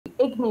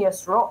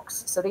igneous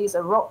rocks. So these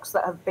are rocks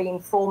that have been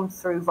formed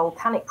through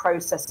volcanic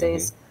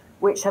processes,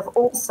 which have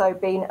also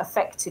been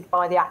affected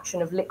by the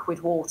action of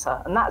liquid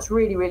water. And that's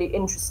really, really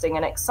interesting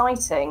and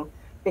exciting,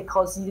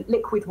 because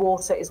liquid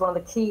water is one of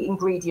the key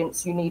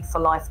ingredients you need for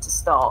life to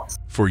start.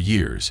 For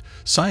years,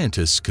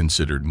 scientists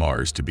considered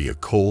Mars to be a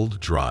cold,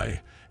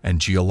 dry,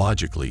 and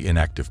geologically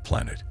inactive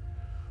planet.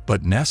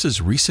 But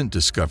NASA's recent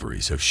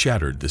discoveries have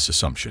shattered this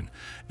assumption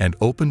and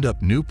opened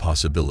up new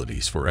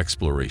possibilities for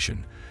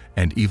exploration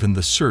and even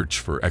the search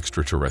for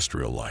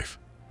extraterrestrial life.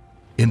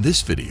 In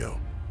this video,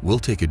 we'll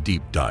take a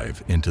deep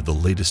dive into the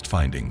latest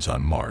findings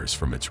on Mars,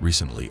 from its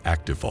recently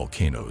active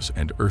volcanoes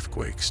and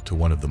earthquakes to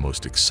one of the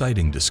most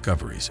exciting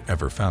discoveries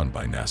ever found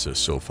by NASA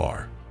so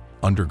far: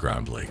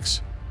 underground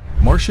lakes.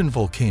 Martian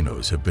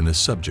volcanoes have been a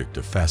subject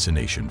of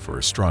fascination for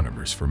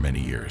astronomers for many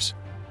years.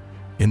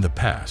 In the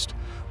past,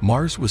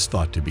 Mars was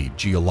thought to be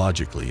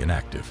geologically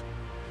inactive,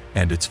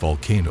 and its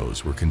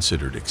volcanoes were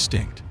considered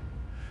extinct.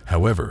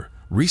 However,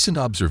 recent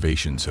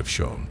observations have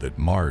shown that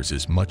Mars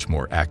is much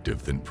more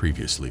active than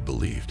previously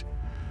believed.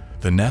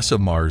 The NASA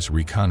Mars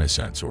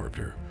Reconnaissance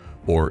Orbiter,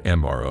 or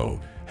MRO,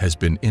 has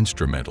been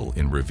instrumental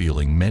in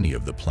revealing many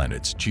of the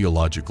planet's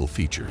geological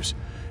features,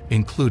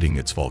 including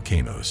its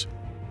volcanoes.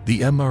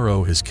 The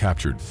MRO has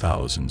captured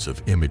thousands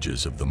of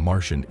images of the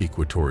Martian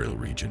equatorial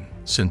region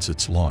since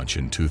its launch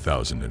in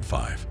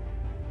 2005.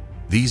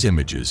 These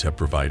images have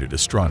provided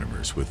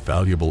astronomers with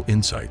valuable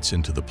insights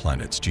into the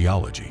planet's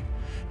geology,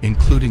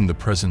 including the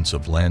presence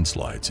of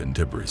landslides and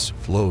debris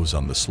flows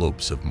on the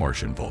slopes of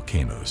Martian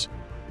volcanoes.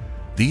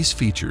 These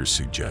features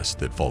suggest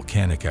that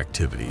volcanic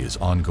activity is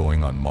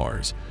ongoing on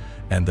Mars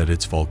and that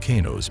its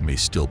volcanoes may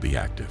still be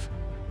active.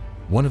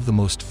 One of the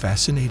most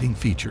fascinating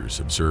features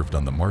observed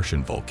on the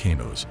Martian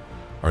volcanoes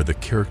are the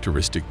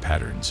characteristic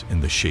patterns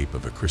in the shape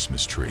of a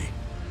Christmas tree,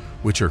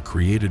 which are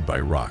created by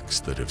rocks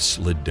that have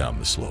slid down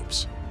the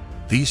slopes.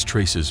 These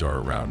traces are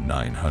around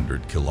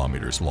 900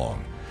 kilometers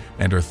long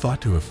and are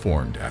thought to have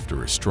formed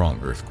after a strong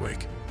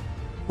earthquake.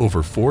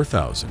 Over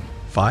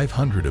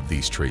 4,500 of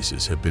these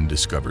traces have been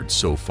discovered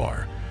so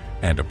far,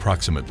 and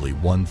approximately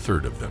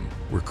 1/3 of them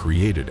were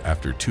created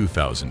after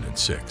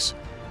 2006.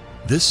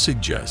 This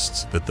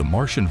suggests that the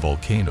Martian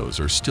volcanoes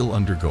are still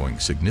undergoing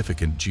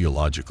significant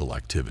geological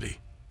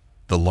activity.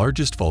 The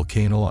largest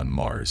volcano on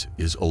Mars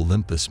is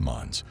Olympus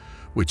Mons,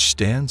 which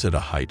stands at a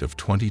height of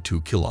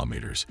 22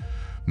 kilometers,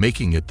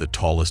 making it the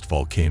tallest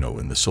volcano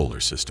in the solar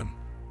system.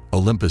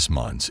 Olympus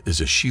Mons is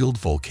a shield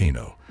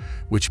volcano,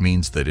 which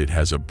means that it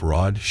has a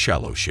broad,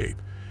 shallow shape,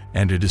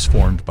 and it is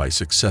formed by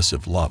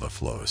successive lava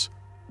flows.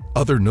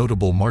 Other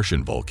notable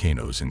Martian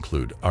volcanoes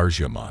include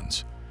Argia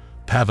Mons,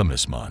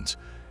 Pavimus Mons,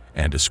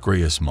 and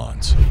Ascraeus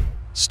Mons.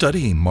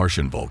 Studying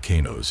Martian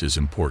volcanoes is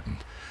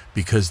important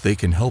because they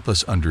can help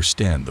us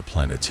understand the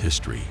planet's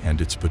history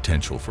and its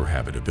potential for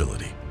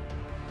habitability.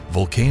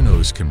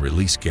 Volcanoes can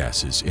release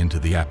gases into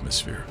the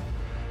atmosphere,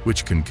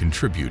 which can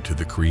contribute to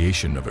the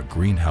creation of a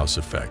greenhouse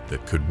effect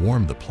that could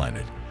warm the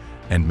planet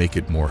and make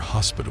it more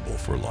hospitable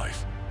for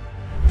life.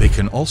 They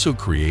can also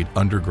create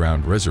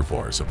underground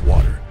reservoirs of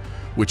water,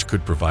 which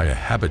could provide a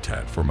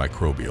habitat for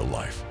microbial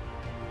life.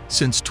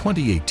 Since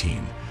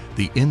 2018,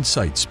 the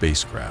InSight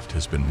spacecraft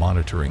has been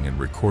monitoring and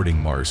recording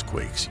Mars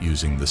quakes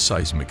using the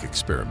seismic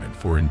experiment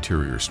for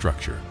interior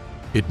structure.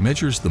 It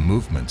measures the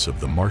movements of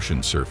the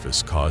Martian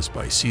surface caused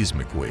by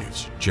seismic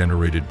waves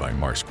generated by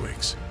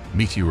Marsquakes,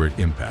 meteorite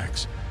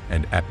impacts,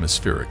 and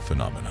atmospheric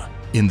phenomena.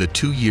 In the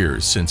 2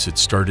 years since it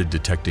started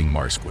detecting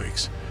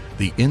Marsquakes,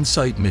 the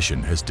InSight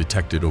mission has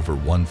detected over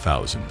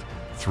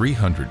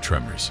 1,300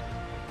 tremors.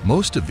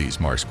 Most of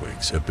these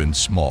Marsquakes have been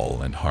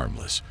small and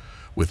harmless,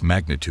 with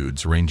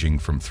magnitudes ranging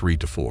from 3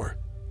 to 4.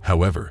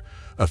 However,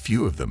 a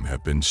few of them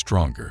have been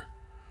stronger,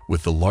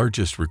 with the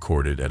largest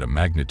recorded at a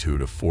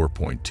magnitude of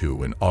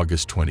 4.2 in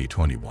August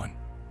 2021.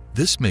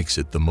 This makes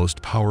it the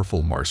most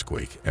powerful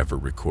Marsquake ever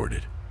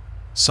recorded.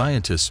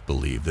 Scientists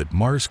believe that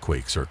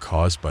Marsquakes are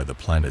caused by the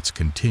planet's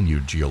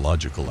continued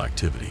geological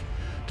activity,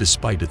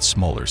 despite its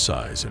smaller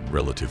size and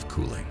relative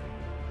cooling.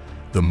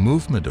 The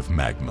movement of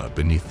magma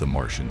beneath the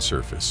Martian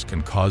surface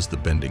can cause the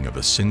bending of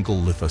a single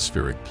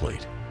lithospheric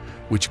plate,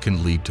 which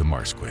can lead to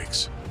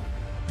Marsquakes.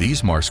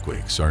 These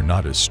Marsquakes are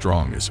not as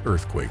strong as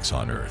earthquakes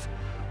on Earth,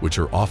 which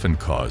are often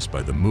caused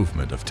by the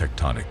movement of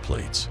tectonic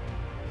plates.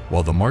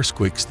 While the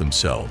Marsquakes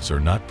themselves are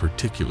not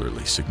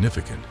particularly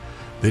significant,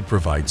 they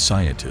provide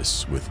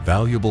scientists with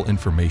valuable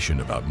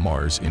information about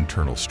Mars'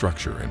 internal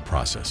structure and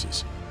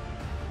processes.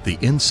 The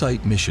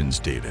InSight mission's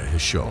data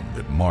has shown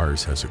that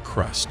Mars has a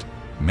crust,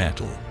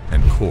 mantle,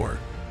 and core,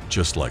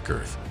 just like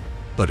Earth,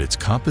 but its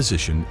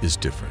composition is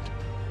different.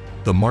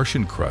 The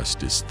Martian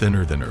crust is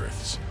thinner than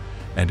Earth's,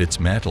 and its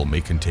mantle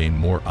may contain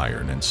more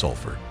iron and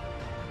sulfur.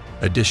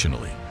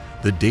 Additionally,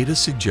 the data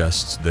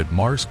suggests that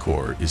Mars'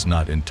 core is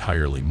not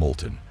entirely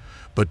molten,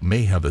 but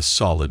may have a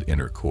solid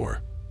inner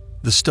core.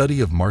 The study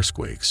of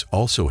Marsquakes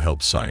also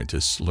helps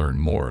scientists learn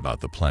more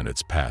about the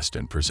planet's past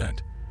and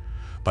present.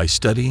 By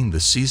studying the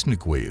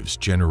seismic waves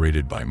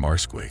generated by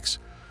Marsquakes,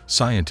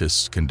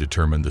 scientists can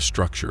determine the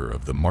structure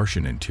of the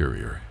Martian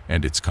interior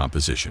and its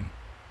composition.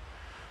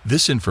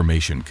 This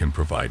information can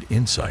provide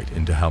insight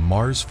into how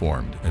Mars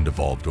formed and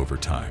evolved over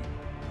time.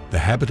 The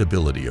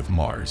habitability of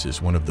Mars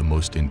is one of the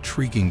most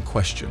intriguing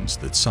questions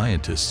that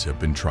scientists have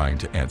been trying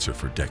to answer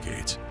for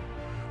decades.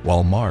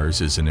 While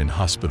Mars is an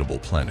inhospitable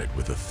planet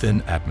with a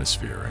thin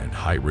atmosphere and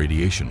high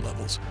radiation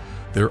levels,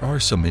 there are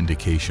some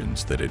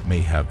indications that it may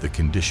have the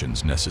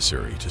conditions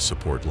necessary to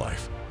support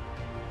life.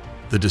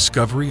 The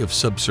discovery of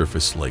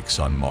subsurface lakes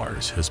on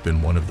Mars has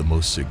been one of the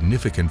most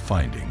significant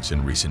findings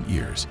in recent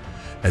years,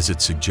 as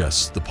it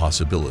suggests the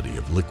possibility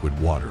of liquid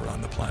water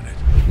on the planet.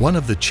 One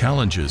of the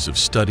challenges of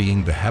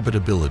studying the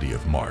habitability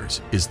of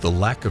Mars is the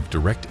lack of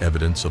direct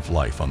evidence of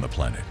life on the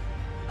planet.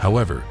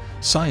 However,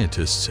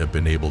 scientists have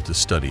been able to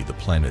study the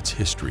planet's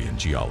history and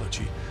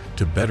geology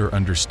to better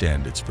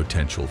understand its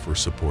potential for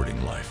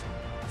supporting life.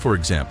 For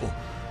example,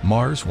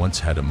 Mars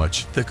once had a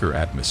much thicker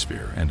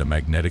atmosphere and a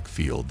magnetic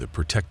field that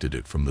protected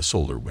it from the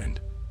solar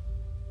wind.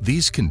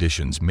 These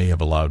conditions may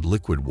have allowed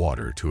liquid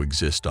water to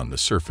exist on the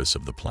surface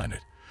of the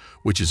planet,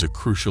 which is a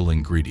crucial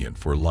ingredient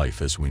for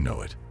life as we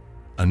know it.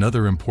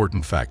 Another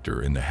important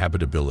factor in the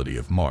habitability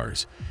of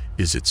Mars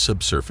is its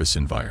subsurface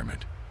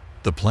environment.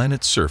 The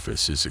planet's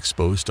surface is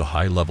exposed to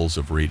high levels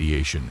of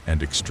radiation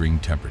and extreme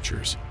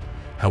temperatures.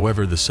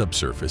 However, the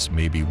subsurface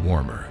may be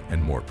warmer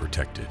and more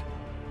protected.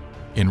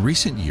 In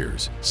recent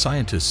years,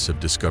 scientists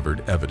have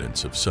discovered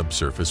evidence of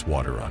subsurface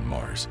water on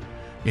Mars,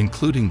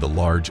 including the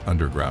large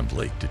underground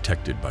lake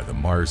detected by the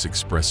Mars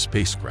Express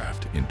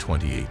spacecraft in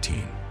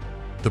 2018.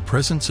 The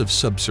presence of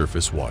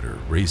subsurface water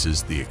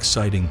raises the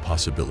exciting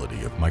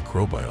possibility of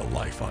microbial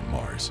life on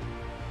Mars.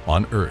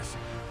 On Earth,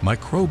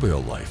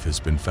 microbial life has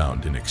been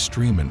found in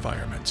extreme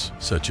environments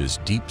such as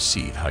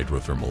deep-sea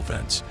hydrothermal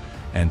vents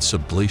and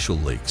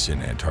subglacial lakes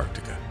in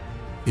Antarctica.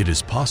 It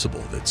is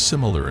possible that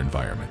similar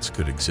environments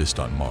could exist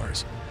on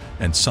Mars,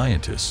 and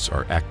scientists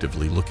are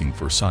actively looking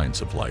for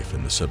signs of life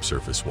in the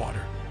subsurface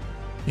water.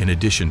 In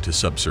addition to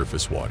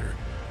subsurface water,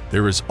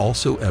 there is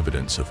also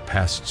evidence of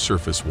past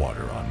surface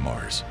water on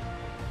Mars.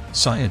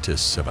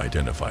 Scientists have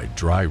identified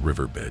dry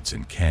riverbeds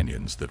and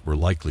canyons that were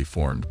likely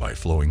formed by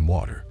flowing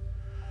water.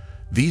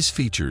 These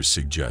features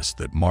suggest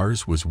that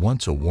Mars was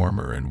once a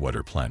warmer and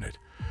wetter planet,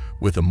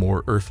 with a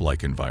more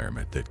Earth-like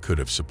environment that could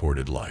have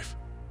supported life.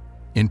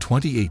 In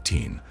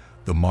 2018,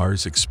 the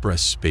Mars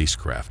Express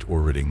spacecraft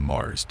orbiting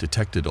Mars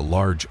detected a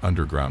large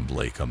underground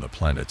lake on the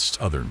planet's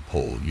southern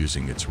pole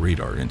using its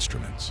radar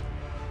instruments.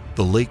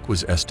 The lake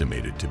was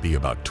estimated to be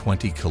about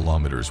 20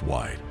 kilometers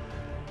wide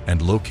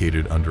and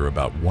located under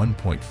about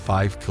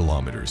 1.5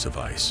 kilometers of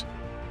ice.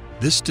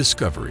 This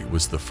discovery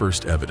was the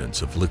first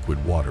evidence of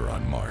liquid water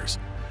on Mars,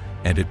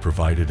 and it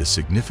provided a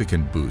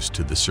significant boost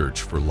to the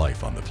search for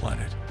life on the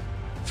planet.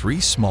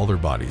 3 smaller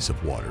bodies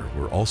of water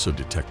were also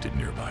detected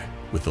nearby,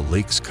 with the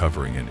lakes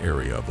covering an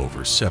area of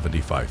over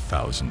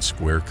 75,000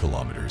 square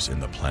kilometers in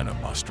the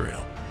Planum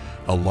Australe,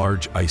 a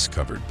large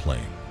ice-covered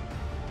plain.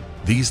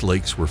 These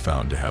lakes were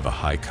found to have a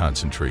high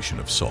concentration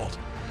of salt,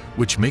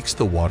 which makes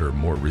the water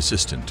more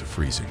resistant to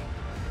freezing,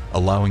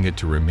 allowing it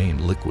to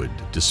remain liquid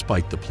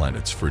despite the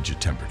planet's frigid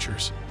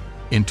temperatures.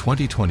 In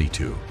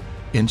 2022,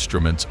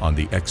 instruments on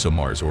the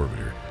ExoMars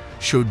orbiter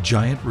showed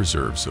giant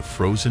reserves of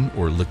frozen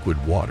or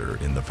liquid water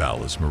in the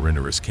Valles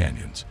Marineris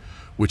canyons,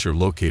 which are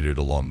located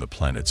along the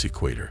planet's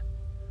equator.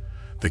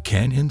 The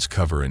canyons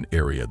cover an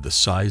area the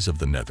size of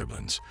the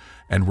Netherlands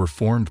and were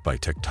formed by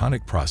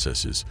tectonic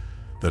processes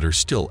that are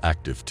still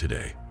active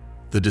today.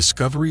 The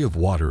discovery of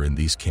water in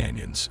these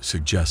canyons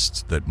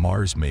suggests that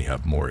Mars may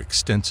have more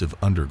extensive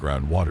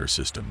underground water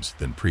systems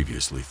than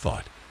previously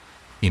thought,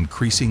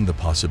 increasing the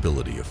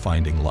possibility of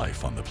finding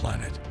life on the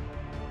planet.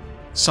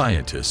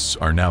 Scientists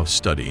are now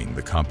studying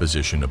the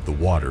composition of the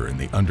water in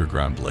the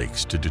underground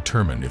lakes to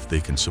determine if they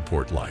can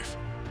support life.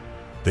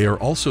 They are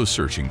also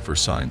searching for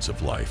signs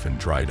of life in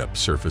dried-up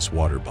surface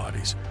water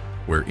bodies,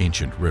 where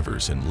ancient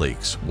rivers and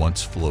lakes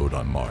once flowed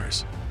on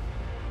Mars.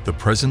 The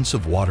presence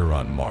of water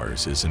on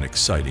Mars is an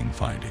exciting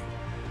finding,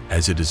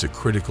 as it is a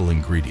critical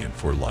ingredient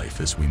for life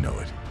as we know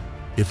it.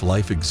 If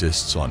life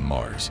exists on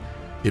Mars,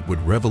 it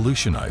would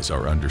revolutionize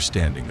our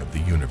understanding of the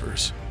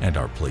universe and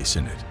our place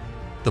in it.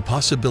 The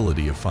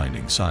possibility of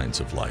finding signs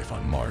of life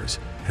on Mars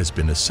has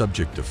been a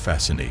subject of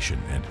fascination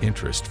and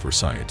interest for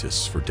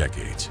scientists for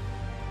decades.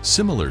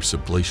 Similar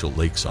subglacial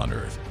lakes on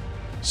Earth,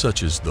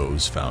 such as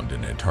those found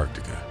in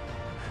Antarctica,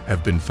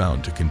 have been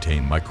found to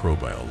contain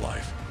microbial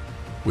life,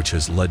 which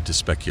has led to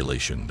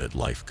speculation that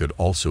life could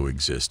also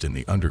exist in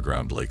the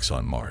underground lakes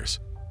on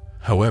Mars.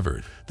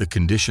 However, the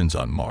conditions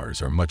on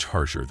Mars are much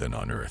harsher than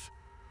on Earth.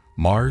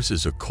 Mars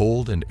is a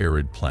cold and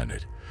arid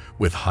planet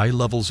with high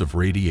levels of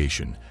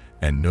radiation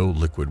and no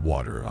liquid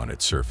water on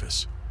its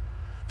surface.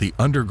 The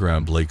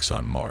underground lakes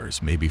on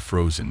Mars may be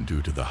frozen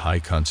due to the high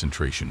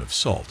concentration of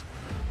salt,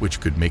 which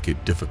could make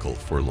it difficult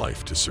for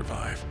life to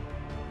survive.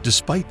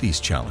 Despite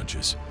these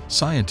challenges,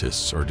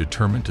 scientists are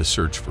determined to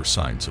search for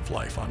signs of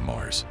life on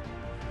Mars.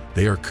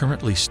 They are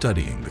currently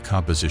studying the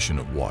composition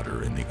of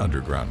water in the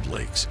underground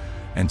lakes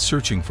and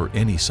searching for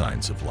any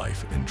signs of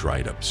life in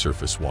dried-up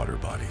surface water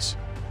bodies.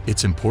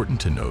 It's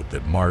important to note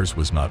that Mars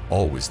was not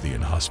always the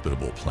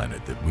inhospitable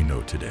planet that we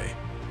know today.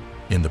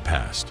 In the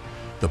past,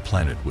 the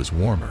planet was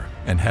warmer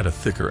and had a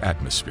thicker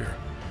atmosphere,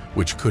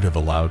 which could have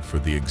allowed for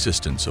the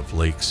existence of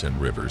lakes and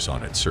rivers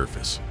on its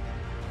surface.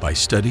 By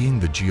studying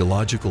the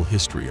geological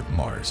history of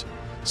Mars,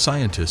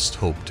 scientists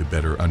hope to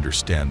better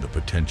understand the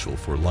potential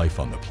for life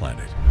on the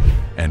planet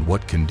and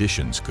what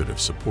conditions could have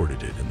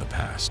supported it in the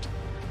past.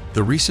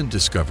 The recent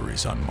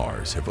discoveries on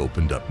Mars have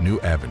opened up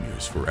new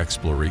avenues for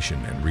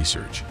exploration and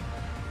research,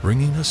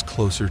 bringing us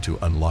closer to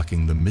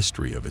unlocking the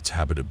mystery of its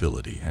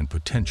habitability and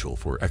potential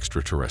for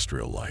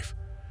extraterrestrial life.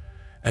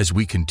 As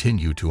we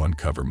continue to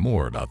uncover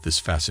more about this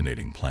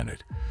fascinating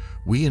planet,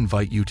 we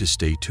invite you to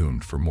stay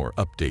tuned for more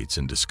updates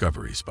and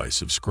discoveries by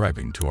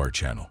subscribing to our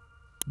channel.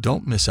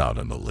 Don't miss out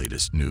on the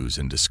latest news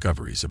and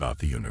discoveries about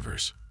the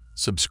universe.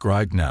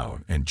 Subscribe now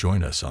and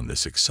join us on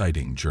this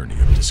exciting journey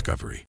of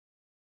discovery.